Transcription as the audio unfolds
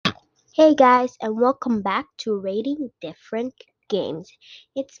Hey guys, and welcome back to Rating Different Games.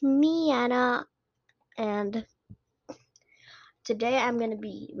 It's me, Anna, and today I'm gonna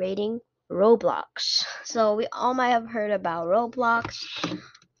be rating Roblox. So we all might have heard about Roblox.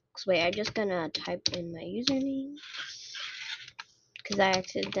 Wait, I'm just gonna type in my username because I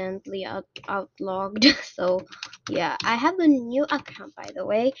accidentally outlogged. So yeah, I have a new account by the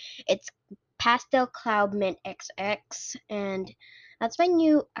way. It's Pastel Cloud Mint XX, and that's my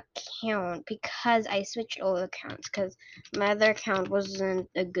new account because I switched old accounts because my other account wasn't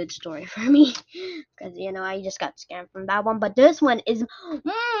a good story for me because I just got scammed from that one, but this one is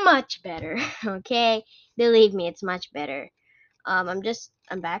much better. Okay, believe me, it's much better. I'm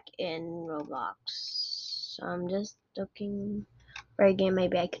back in Roblox, so I'm just looking for a game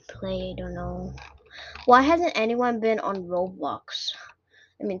maybe I could play. I don't know. Why hasn't anyone been on Roblox?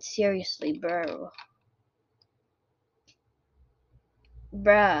 I mean, seriously, bro.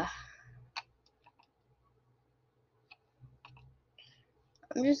 Bruh.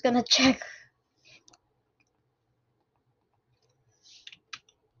 I'm just gonna check.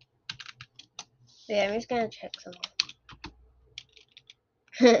 Yeah, I'm just gonna check some.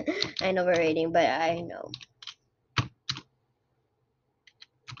 I know we're rating, but I know.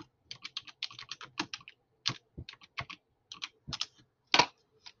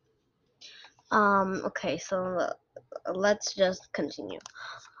 Okay, so let's just continue.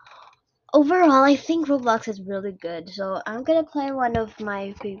 Overall, I think Roblox is really good, so I'm gonna play one of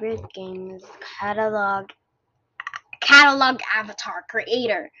my favorite games, Catalog Avatar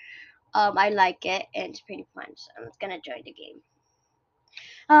Creator. I like it, and it's pretty fun, so I'm just gonna join the game.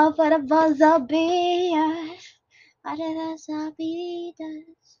 Oh, for the Vazabias.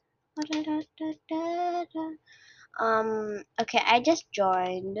 Okay, I just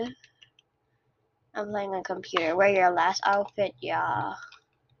joined. I'm playing on computer. Wear your last outfit, yeah.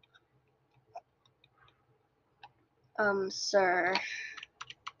 Sir.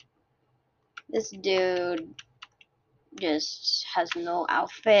 This dude just has no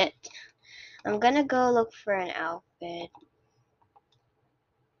outfit. I'm gonna go look for an outfit.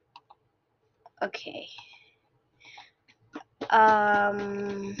 Okay.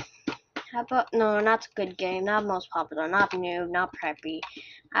 Um, how about, no, not good game, not most popular, not new, not preppy.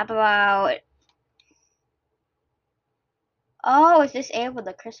 How about, oh, it's disabled,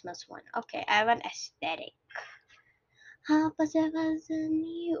 the Christmas one. Okay, I have an aesthetic. How was it wasn't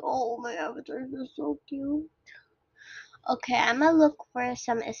you? Oh, my avatar is so cute. Okay, I'm gonna look for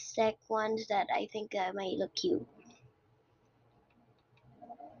some aesthetic ones that I think might look cute.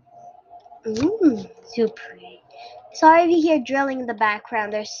 So pretty. Sorry if you hear drilling in the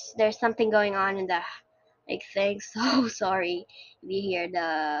background. There's something going on in the thing. So sorry if you hear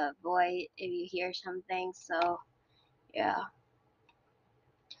the voice, if you hear something. So yeah.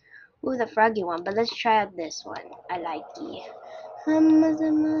 Ooh, the froggy one. But let's try out this one. I like it.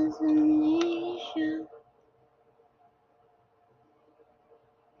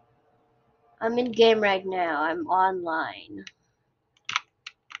 I'm in game right now. I'm online.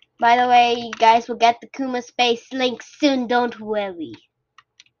 By the way, you guys will get the Kuma Space link soon. Don't worry.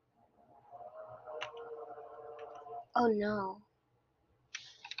 Oh no.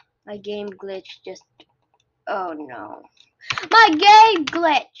 My game glitch just. Oh no. My game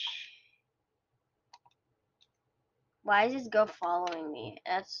glitch! Why is this girl following me?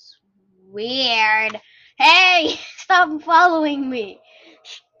 That's weird. Hey! Stop following me!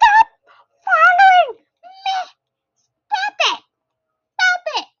 Stop following me! Stop it! Stop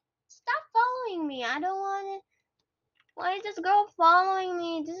it! Stop following me. I don't want it. Why is this girl following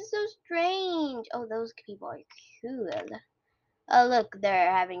me? This is so strange. Oh, those people are cool. Oh, look,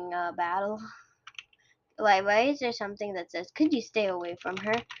 they're having a battle. Why is there something that says, could you stay away from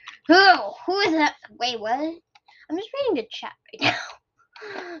her? Who is that? Wait, what? I'm just reading the chat right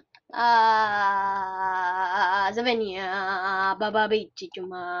now. Zavenia, Baba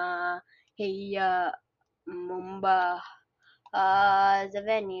Bichichuma, Hey, Mumba,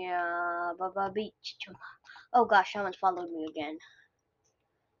 Zavenia, Baba Bichichuma. Oh gosh, someone followed me again.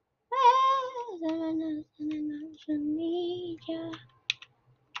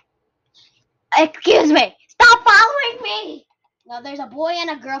 Excuse me! Stop following me! Now there's a boy and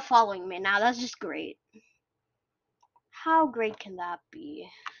a girl following me. Now that's just great. How great can that be?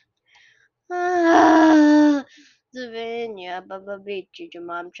 Savannah, Baba Beach,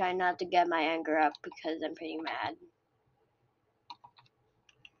 I'm trying not to get my anger up because I'm pretty mad.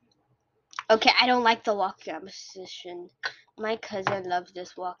 Okay, I don't like the walking animation. My cousin loves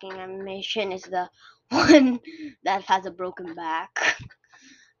this walking animation. It's the one that has a broken back.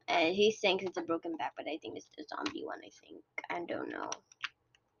 And he thinks it's a broken back, but I think it's the zombie one, I think. I don't know.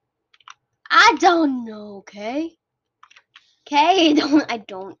 I don't know, okay? Okay, I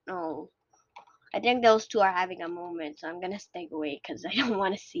don't know. I think those two are having a moment, so I'm gonna stay away because I don't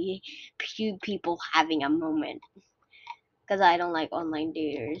want to see people having a moment. Because I don't like online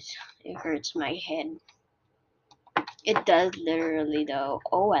daters. It hurts my head. It does literally though.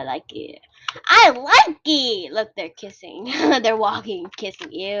 Oh, I like it. I like it! Look, they're kissing. They're walking,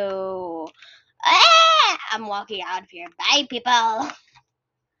 kissing. Ew. Ah! I'm walking out of here. Bye, people.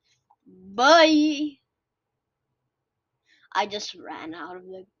 Bye. I just ran out of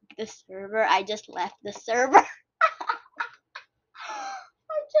the server. I just left the server. I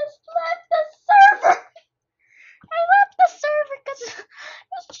just left the server. I left the server because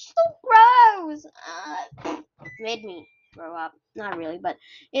it's so gross. Made me throw up. Not really, but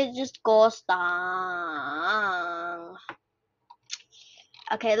it just goes down.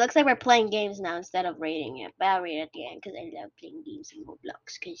 Okay, it looks like we're playing games now instead of rating it. But I'll rate it at the end because I love playing games in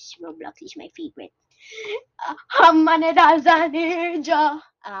Roblox because Roblox is my favorite. Hamaneda Ninja.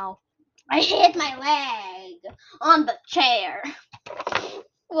 Ow. I hit my leg on the chair.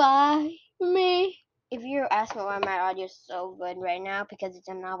 Why me? If you're asking why my audio is so good right now, because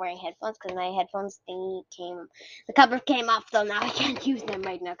I'm not wearing headphones, because my headphones the cover came off, so now I can't use them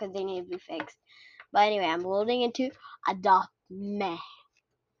right now because they need to be fixed. But anyway, I'm loading into Adopt Me,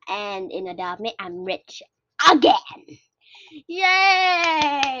 and in Adopt Me, I'm rich again.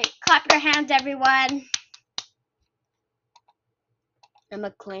 Yay! Clap your hands, everyone. I'm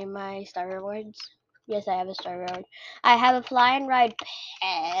gonna claim my star rewards. Yes, I have a star reward. I have a fly and ride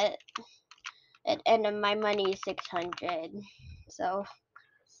pet. And my money is 600. So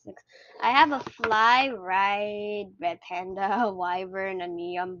I have a fly, ride, red panda, a wyvern, a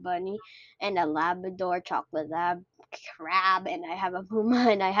neon bunny, and a Labrador chocolate lab crab, and I have a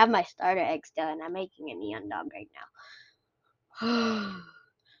puma, and I have my starter egg still, and I'm making a neon dog right now.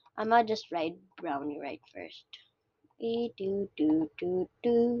 I'm gonna just ride brownie right first.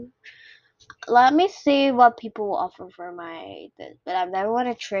 Let me see what people will offer for but I never want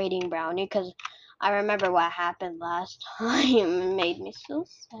to trading brownie because I remember what happened last time. It made me so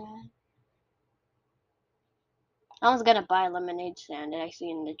sad. I was gonna buy a lemonade stand that I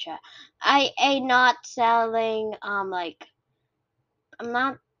see in the chat. I ain't not selling like I'm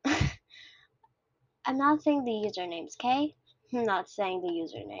not I'm not saying the usernames, okay? I'm not saying the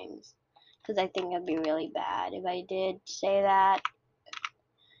usernames because I think it'd be really bad if I did say that.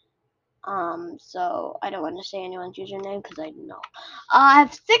 So I don't want to say anyone's username because I know. I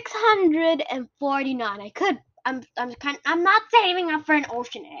have 649. I'm not saving up for an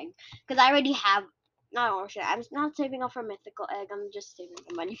ocean egg because I already have not an ocean. I'm not saving up for a mythical egg. I'm just saving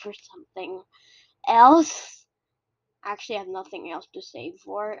the money for something else. Actually, I have nothing else to save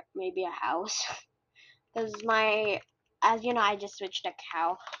for. Maybe a house because as you know, I just switched a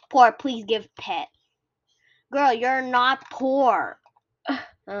cow. Poor, please give pet. Girl, you're not poor.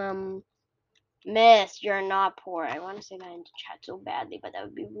 Miss, you're not poor. I want to say that in the chat so badly, but that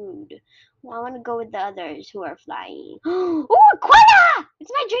would be rude. Well, I want to go with the others who are flying. Ooh, Quetta!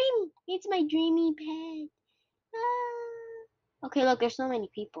 It's my dream. It's my dreamy pet. Ah. Okay, look, there's so many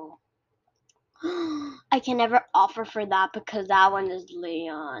people. I can never offer for that because that one is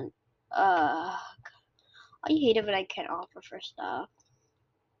Leon. I hate it when I can't offer for stuff.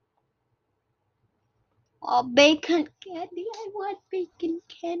 Oh, bacon candy. I want bacon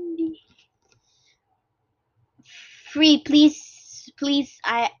candy. Free, please, please.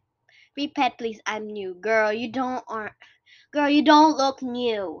 Free pet, please. I'm new, girl. Girl. You don't look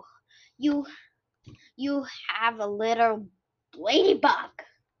new. You, you have a little ladybug.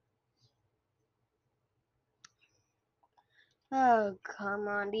 Oh, come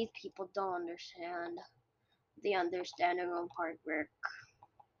on. These people don't understand the understanding of hard work.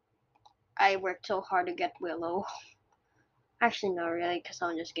 I worked so hard to get Willow. Actually, not really, because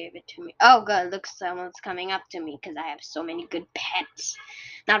someone just gave it to me. Oh, good. Look, someone's coming up to me because I have so many good pets.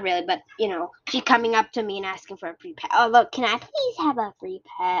 Not really, but, she's coming up to me and asking for a free pet. Oh, look, can I please have a free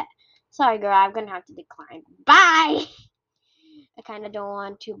pet? Sorry, girl, I'm going to have to decline. Bye! I kind of don't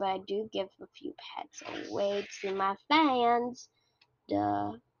want to, but I do give a few pets anyway to my fans.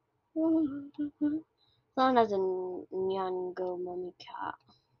 Duh. Someone has a Nyango mommy cat.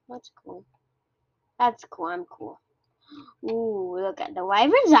 That's cool. That's cool. I'm cool. Ooh, look at the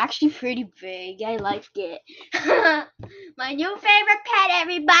wyvern's actually pretty big. I like it. My new favorite pet,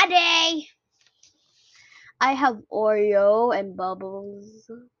 everybody. I have Oreo and Bubbles.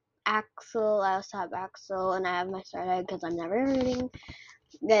 Axel, I also have Axel, and I have my starter because I'm never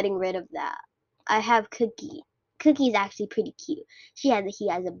getting rid of that. I have Cookie. Cookie's actually pretty cute. He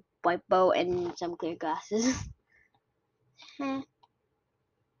has a white bow and some clear glasses.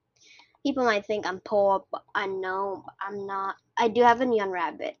 People might think I'm poor, but I know I'm not. I do have a neon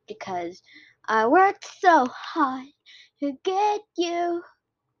rabbit because I worked so hard to get you,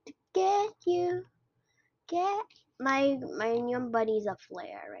 get you, get my neon buddy's a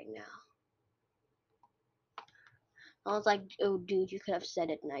flare right now. I was like, oh dude, you could have said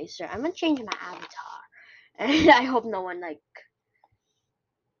it nicer. I'm gonna change my avatar, and I hope no one like.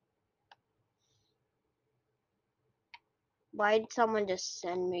 Why did someone just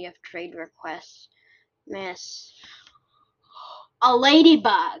send me a trade request, miss? A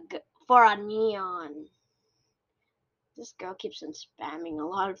ladybug for a neon. This girl keeps on spamming a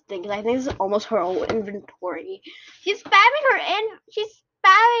lot of things. I think this is almost her whole inventory. She's spamming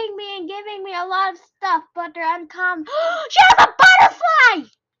me and giving me a lot of stuff, but they're uncommon. She has a butterfly!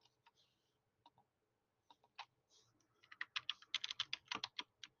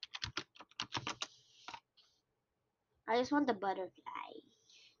 I just want the butterfly.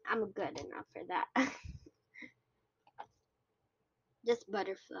 I'm good enough for that. Just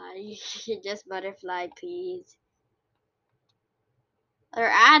butterfly. Just butterfly, please.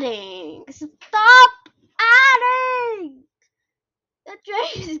 They're adding. Stop adding! The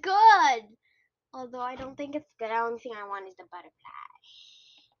trade is good. Although I don't think it's good. The only thing I want is the butterfly.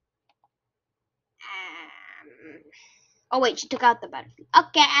 Oh wait, she took out the butterfly.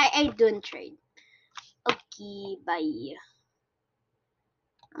 Okay, I doing trade. Okay, bye.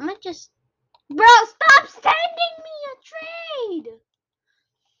 I'm gonna just. Bro, stop sending me a trade!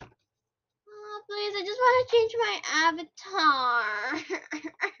 Oh, please, I just want to change my avatar.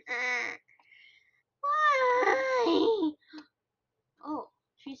 Why? Oh,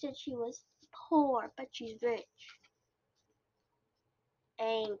 she said she was poor, but she's rich. I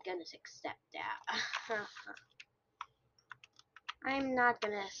ain't gonna accept that. I'm not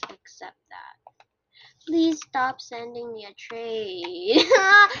gonna accept that. Please stop sending me a trade. Is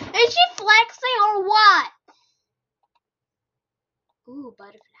she flexing or what? Ooh,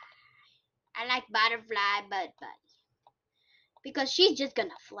 butterfly. I like butterfly, but because she's just gonna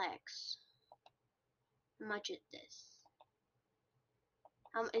flex. How much is this?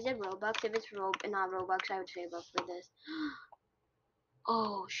 Is it Robux? If it's not Robux, I would save up for this.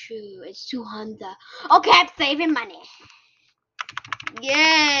 Oh shoot, it's 200. Okay, I'm saving money.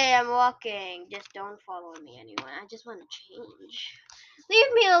 Yay, I'm walking. Just don't follow me, anyone. I just want to change.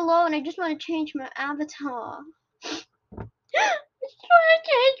 Leave me alone. I just want to change my avatar. I just want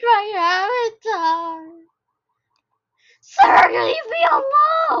to change my avatar. Sir, leave me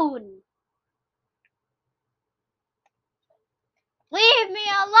alone. Leave me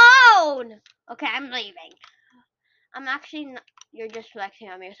alone. Okay, I'm leaving. I'm actually not, you're just flexing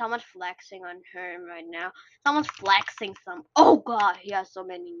on me. Someone's flexing on her right now. Someone's flexing some. Oh god, he has so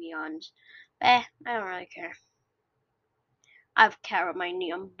many neons. I don't really care. I've carried my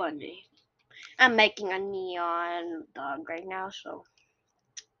neon bunny. I'm making a neon dog right now, so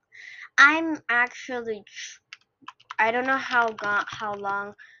I'm actually. I don't know how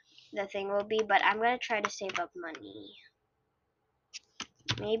long the thing will be, but I'm gonna try to save up money.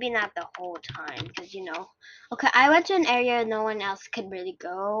 Maybe not the whole time, because you know. Okay, I went to an area no one else could really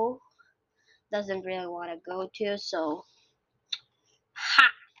go. Doesn't really want to go to, so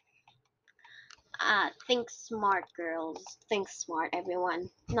ha. Think smart, girls. Think smart, everyone.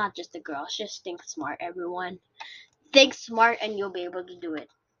 Not just the girls. Just think smart, everyone. Think smart, and you'll be able to do it.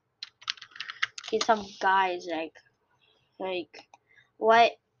 See some guys like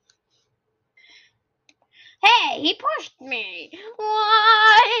what? Hey, he pushed me.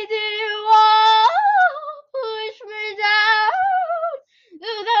 Why do you all push me down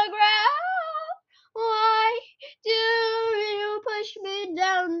to the ground? Why do you push me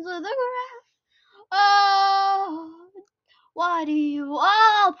down to the ground? Oh, why do you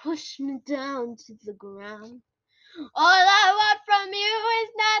all push me down to the ground? All I want from you is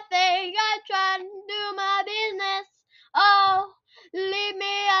nothing. I try to do my business. Oh, leave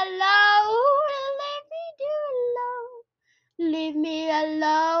me alone. Leave me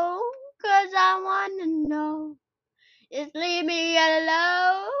alone. 'Cause I wanna know. Just leave me alone.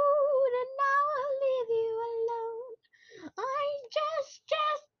 And I will leave you alone. Just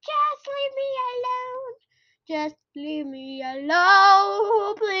leave me alone. Just leave me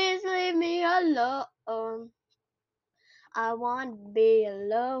alone. Please leave me alone. I want to be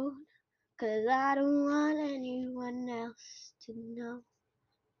alone, 'cause I don't want anyone else to know.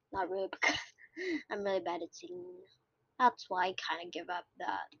 Not really, because I'm really bad at singing. That's why I kind of give up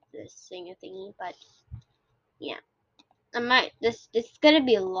this singer thingy, but yeah. This is gonna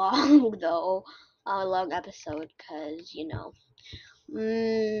be long though, a long episode, cause you know,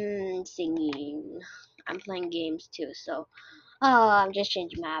 singing. I'm playing games too, so Oh, I'm just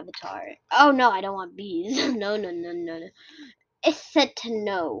changing my avatar. Oh no, I don't want bees. No, no, no, no, no. It said to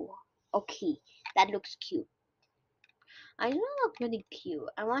no. Okay, that looks cute. I don't look really cute.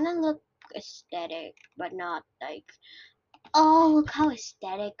 I want to look aesthetic, but not like, oh, look how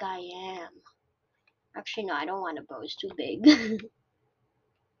aesthetic I am. Actually, no, I don't want a bow. It's too big.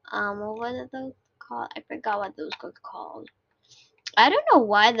 What are those called? I forgot what those are called. I don't know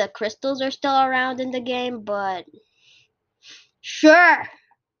why the crystals are still around in the game, but sure.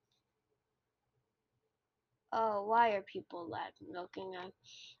 Oh, why are people looking at?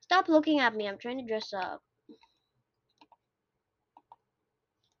 Stop looking at me. I'm trying to dress up.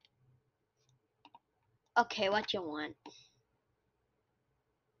 Okay, what you want?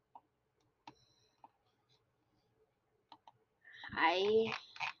 I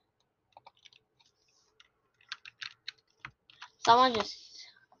someone just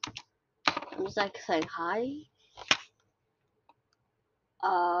I'm just like saying hi.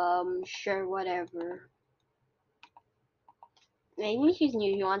 Sure, whatever. Maybe she's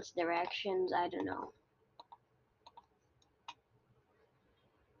new. She wants directions. I don't know.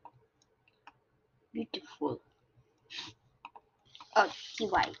 Beautiful. Oh,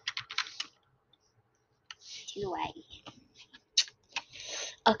 TY. TY.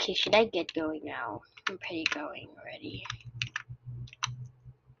 Okay, should I get going now? I'm pretty going already.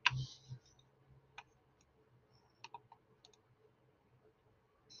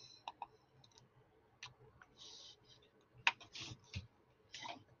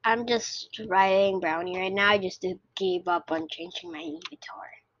 I'm just writing brownie right now. I just gave up on changing my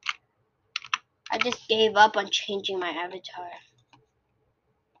avatar. I just gave up on changing my avatar.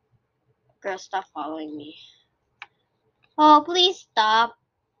 Girl, stop following me. Oh, please stop.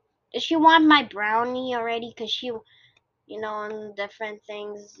 Does she want my brownie already? Cause she, and different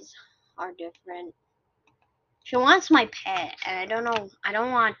things are different. She wants my pet, and I don't know. I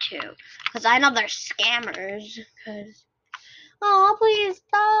don't want to, cause I know they're scammers. Cause oh, please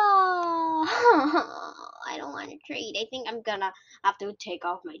stop. I don't want to trade. I think I'm gonna have to take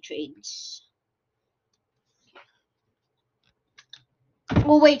off my trades.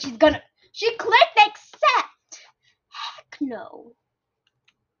 Oh wait, she clicked accept. Heck no.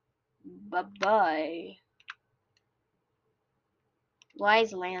 Bye bye. Why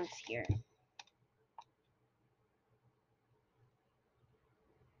is Lance here?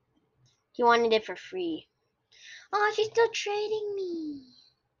 He wanted it for free. Oh, she's still trading me.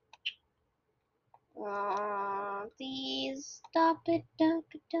 Oh, please stop it. Stop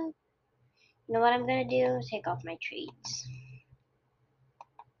it. Stop. You know what I'm gonna do? Take off my trades.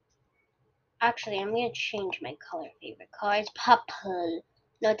 Actually, I'm gonna change my color. Favorite color is purple.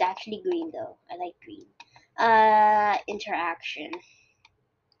 No, it's actually green though. I like green. Interaction.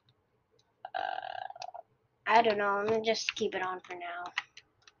 I don't know. I'm gonna just keep it on for now.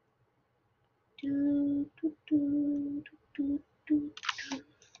 Do, do, do, do, do,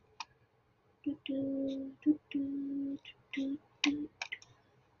 do, do, do, do, do, do.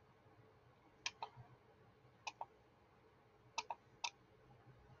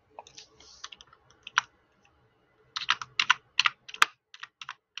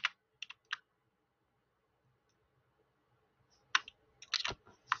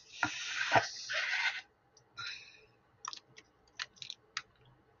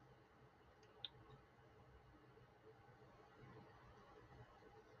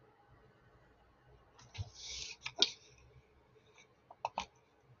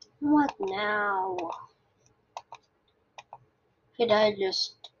 What now? Should I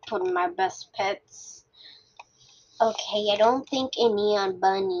just put my best pets? Okay, I don't think a neon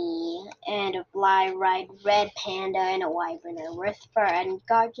bunny and a fly ride red panda and a wyvern are worth fur and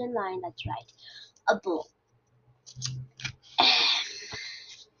guardian lion. That's right, a bull.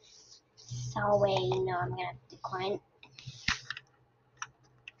 So wait, no, I'm gonna decline.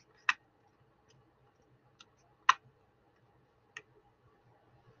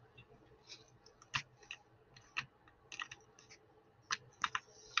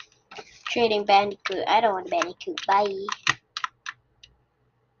 Trading Bandicoot. I don't want Bandicoot. Bye.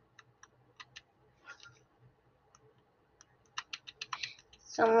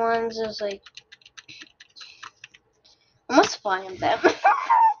 Someone's just like almost flying them. That's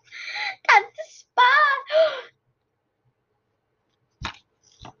the spot.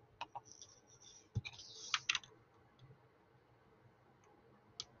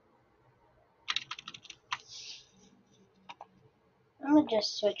 I'm gonna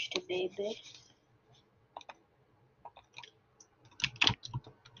just switch to baby.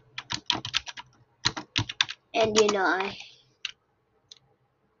 And I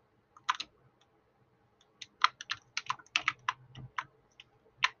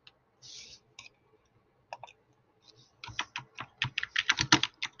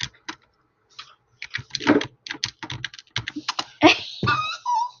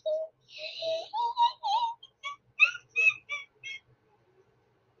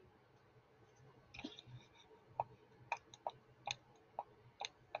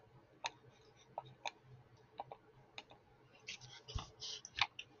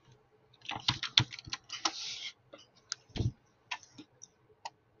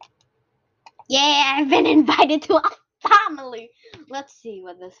I've been invited to a family. Let's see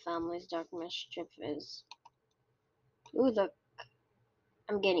what this family's dark mischief is. Ooh, look.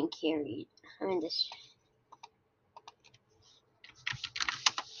 I'm getting carried. I'm in this.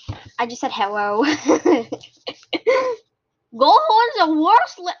 I just said hello. Gold horns are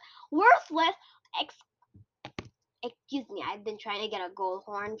worthless. Excuse me, I've been trying to get a gold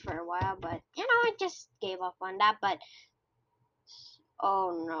horn for a while, but I just gave up on that. But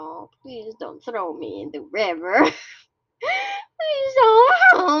oh no, please don't throw me in the river. Please don't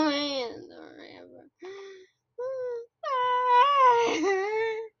throw me in the river.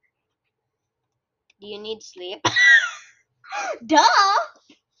 Do you need sleep? Duh!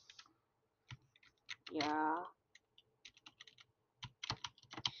 Yeah.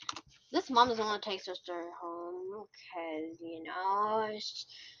 This mom doesn't want to take sister home because,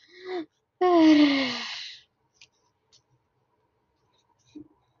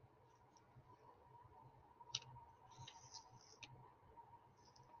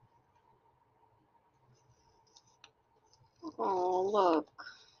 oh, look.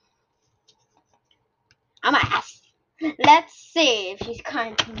 I'm gonna ask. Let's see if she's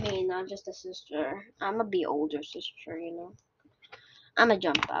kind to me, not just a sister. I'm gonna be older sister. I'm gonna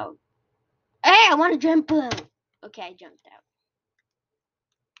jump out. Hey, I want to jump out. Okay, I jumped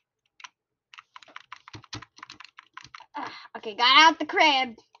out. Okay, got out the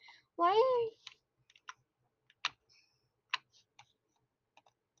crib. Why?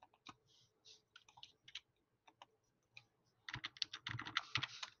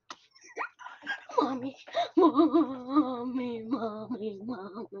 Mommy, mommy, mommy,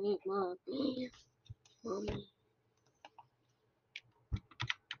 mommy, mommy, mommy.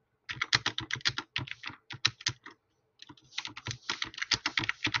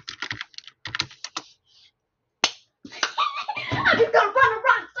 I'm just gonna run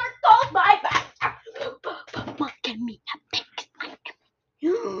around circles, my back. Mom, give me a pet.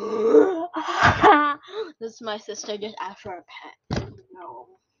 This is my sister just asked for a pet. No.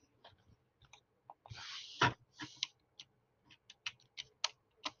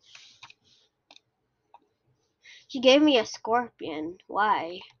 She gave me a scorpion.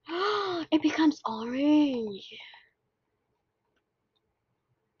 Why? It becomes orange.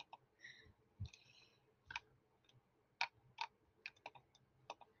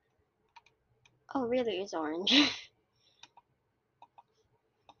 Oh, really? It's orange.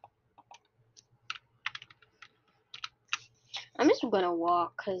 I'm just gonna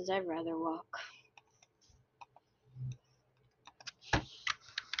walk because I'd rather walk.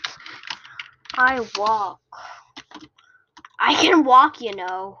 I walk. I can walk,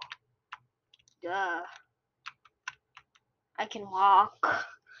 Duh. I can walk.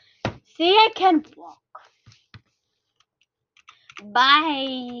 See, I can walk.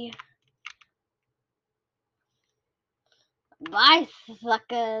 Bye. Bye,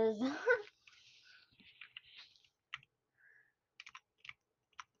 suckers.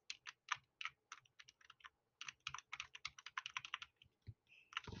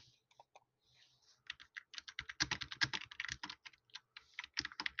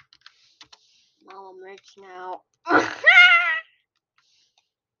 Mom, I'm rich now.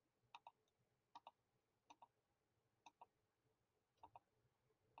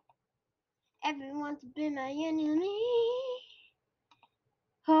 Everyone's been my enemy.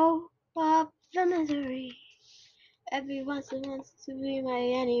 Hope of the misery. Everyone wants to be my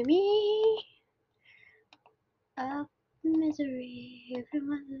enemy. Of misery.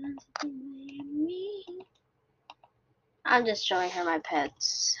 Everyone wants to be my enemy. I'm just showing her my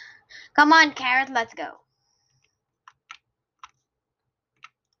pets. Come on, Carrot, let's go.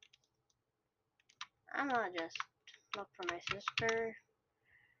 I'm gonna just look for my sister.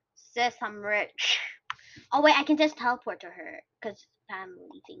 Sis, I'm rich. Oh wait, I can just teleport to her because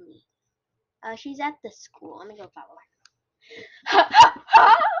family thingy. She's at the school. Let me go follow her.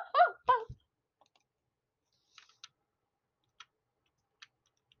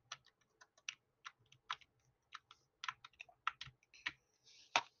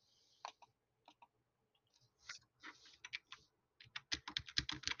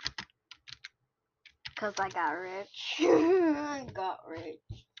 Cause I got rich. I got rich.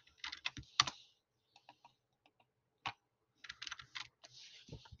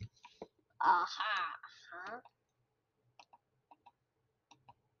 Huh?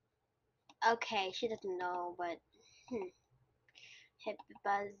 Okay, she doesn't know, but Happy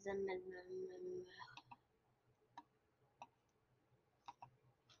birthday.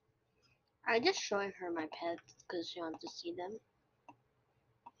 I'm just showing her my pets because she wants to see them.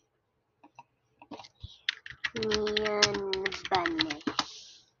 Neon bunny.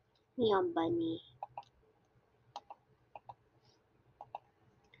 Neon bunny.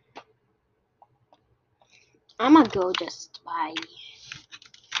 I'ma go just by.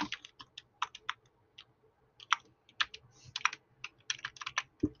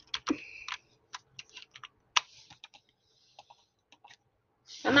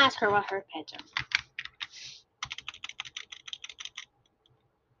 I'm gonna ask her what her pets are.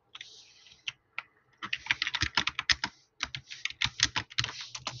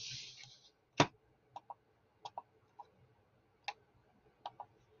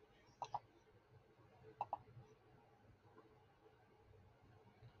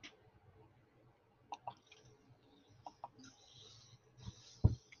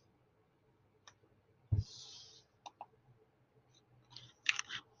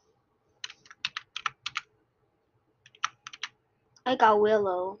 I got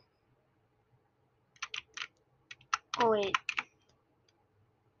Willow. Oh wait.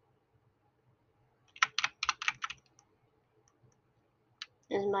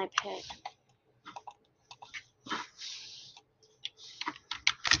 This is my pet.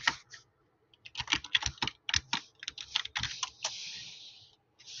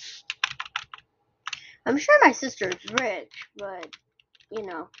 I'm sure my sister is rich, but you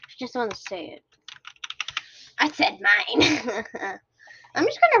know, she just wants to say it. I said mine. I'm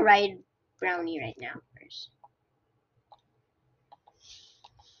just gonna write Brownie right now first.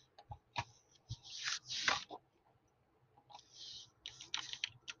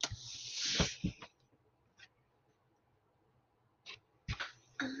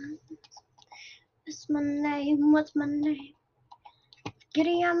 What's my name? What's my name?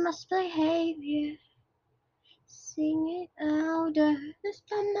 Giddy on my behavior. Sing it louder. That's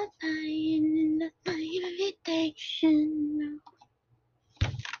not my pain. That's my invitation.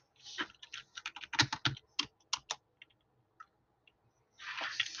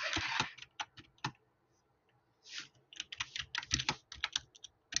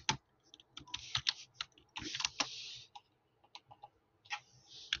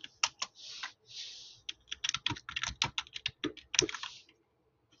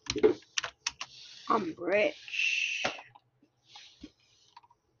 I'm rich.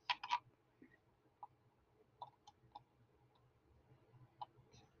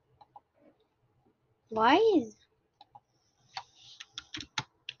 Why is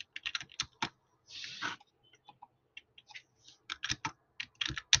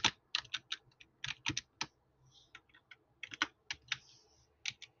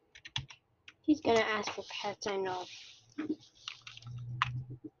he's gonna ask for pets? I know.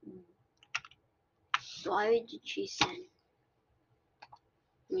 Why did she send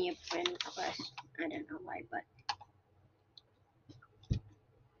me a friend request? I don't know why, but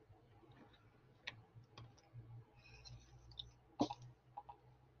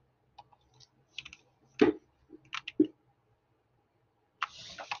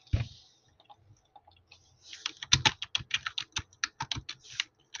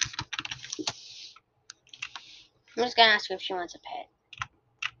I'm just gonna ask her if she wants a pet.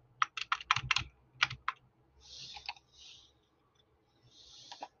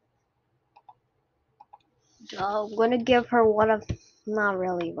 So I'm gonna give her one of, not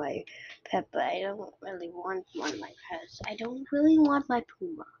really my pet, but I don't really want one of my pets. I don't really want my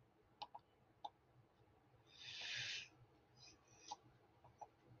Puma.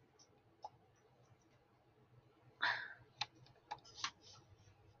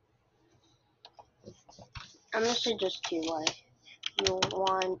 I'm gonna suggest to you why you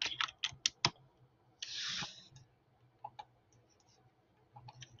want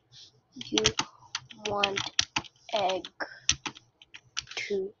egg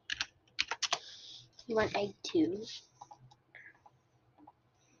two. You want egg two.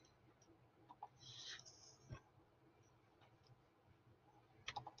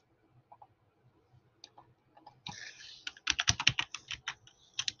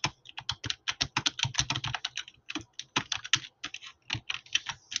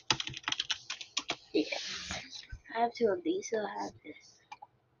 Yes. I have two of these, so I have this.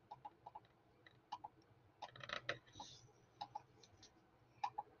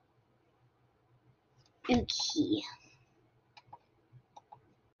 Okay.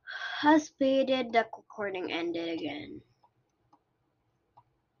 Has faded, the recording ended again.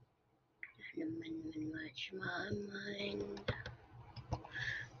 My mind.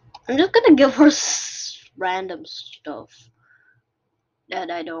 I'm just gonna give her random stuff that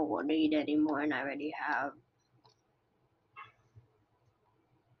I don't want to eat anymore and I already have.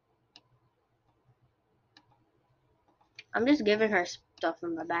 I'm just giving her stuff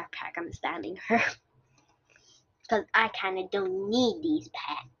in my backpack. I'm standing her. Because I kinda don't need these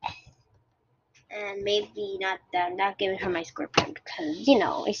pets. And maybe not that I'm not giving her my scorpion because, you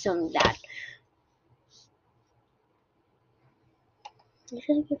know, I still need that.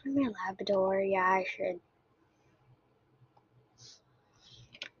 Should I give her my Labrador? Yeah, I should.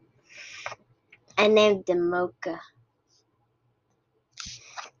 I named him Mocha.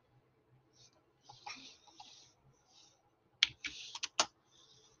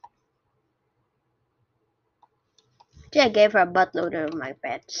 I gave her a buttload of my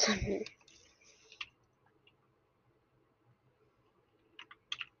pets.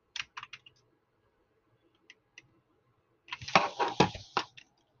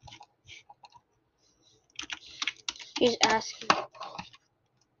 She's asking.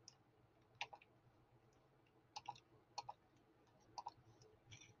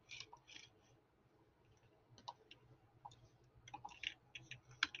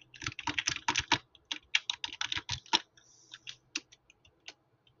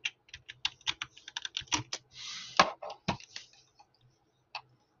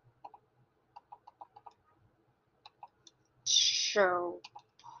 So,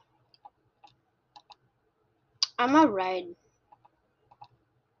 I'm a ride.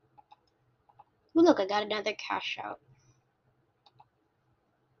 Ooh, look, I got another cash out.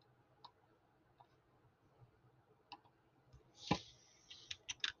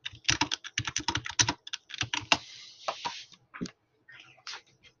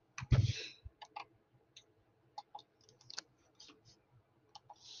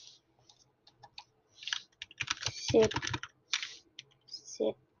 Sit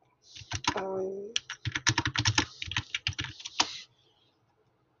on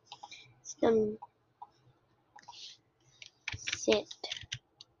some. Sit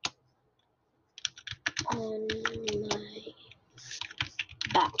on my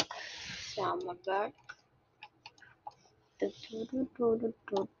back. So on my back.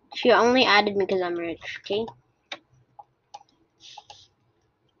 She only added me because I'm rich, okay?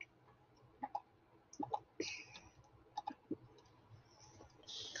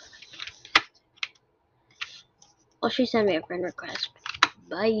 Oh, she sent me a friend request.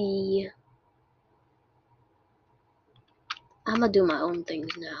 Bye. I'm gonna do my own things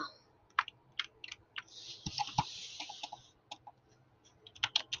now.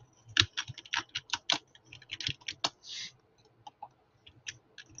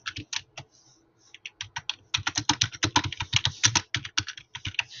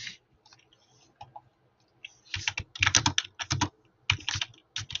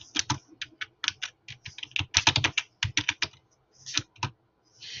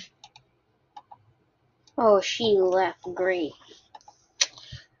 Oh, she left. Great.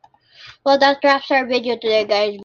 Well, that wraps our video today, guys.